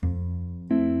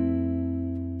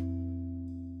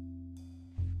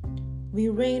We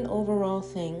reign over all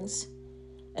things.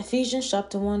 Ephesians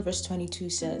chapter 1 verse 22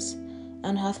 says,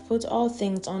 "And hath put all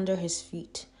things under his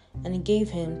feet, and gave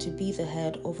him to be the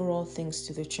head over all things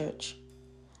to the church."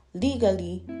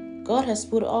 Legally, God has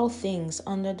put all things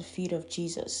under the feet of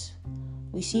Jesus.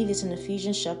 We see this in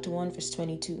Ephesians chapter 1 verse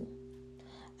 22.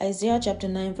 Isaiah chapter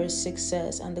 9 verse 6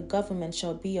 says, "And the government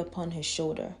shall be upon his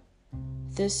shoulder."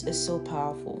 This is so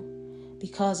powerful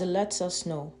because it lets us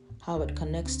know how it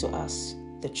connects to us,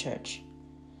 the church.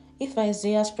 If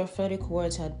Isaiah's prophetic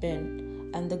words had been,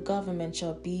 "And the government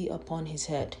shall be upon his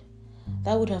head,"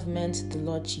 that would have meant the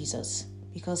Lord Jesus,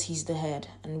 because he's the head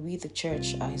and we, the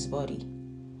church, are his body.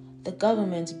 The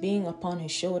government being upon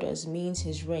his shoulders means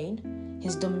his reign,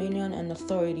 his dominion and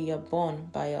authority are borne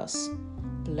by us.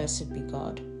 Blessed be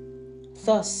God.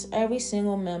 Thus, every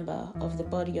single member of the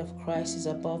body of Christ is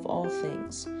above all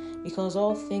things, because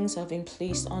all things have been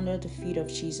placed under the feet of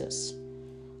Jesus.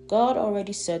 God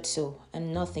already said so,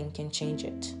 and nothing can change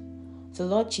it. The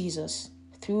Lord Jesus,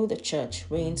 through the church,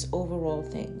 reigns over all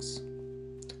things.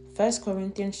 1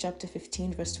 Corinthians chapter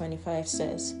 15 verse 25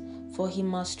 says, "For he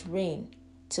must reign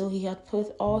till he had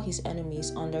put all his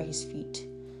enemies under his feet."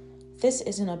 This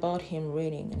isn't about him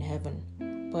reigning in heaven,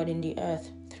 but in the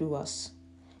earth through us.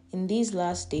 In these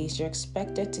last days, you're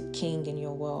expected to king in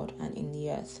your world and in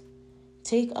the earth.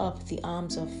 Take up the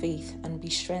arms of faith and be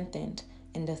strengthened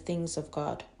in the things of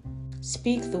God.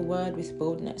 Speak the word with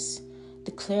boldness.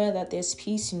 Declare that there's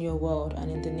peace in your world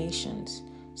and in the nations.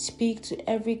 Speak to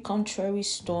every contrary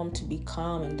storm to be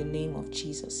calm in the name of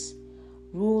Jesus.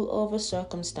 Rule over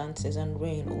circumstances and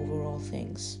reign over all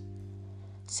things.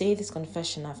 Say this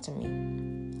confession after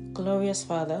me. Glorious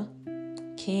Father,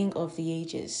 King of the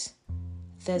ages,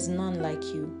 there's none like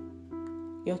you.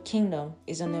 Your kingdom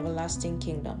is an everlasting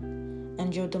kingdom,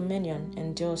 and your dominion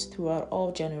endures throughout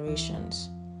all generations.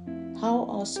 How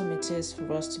awesome it is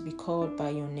for us to be called by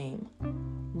your name,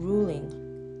 ruling,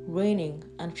 reigning,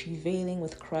 and prevailing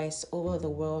with Christ over the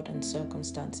world and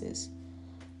circumstances.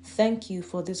 Thank you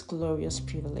for this glorious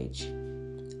privilege.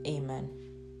 Amen.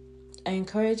 I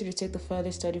encourage you to take the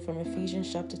further study from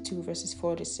Ephesians chapter 2 verses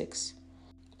 4 to 6,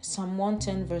 Psalm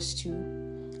 110 verse 2,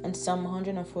 and Psalm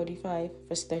 145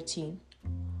 verse 13,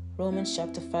 Romans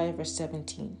chapter 5 verse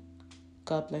 17.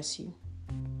 God bless you.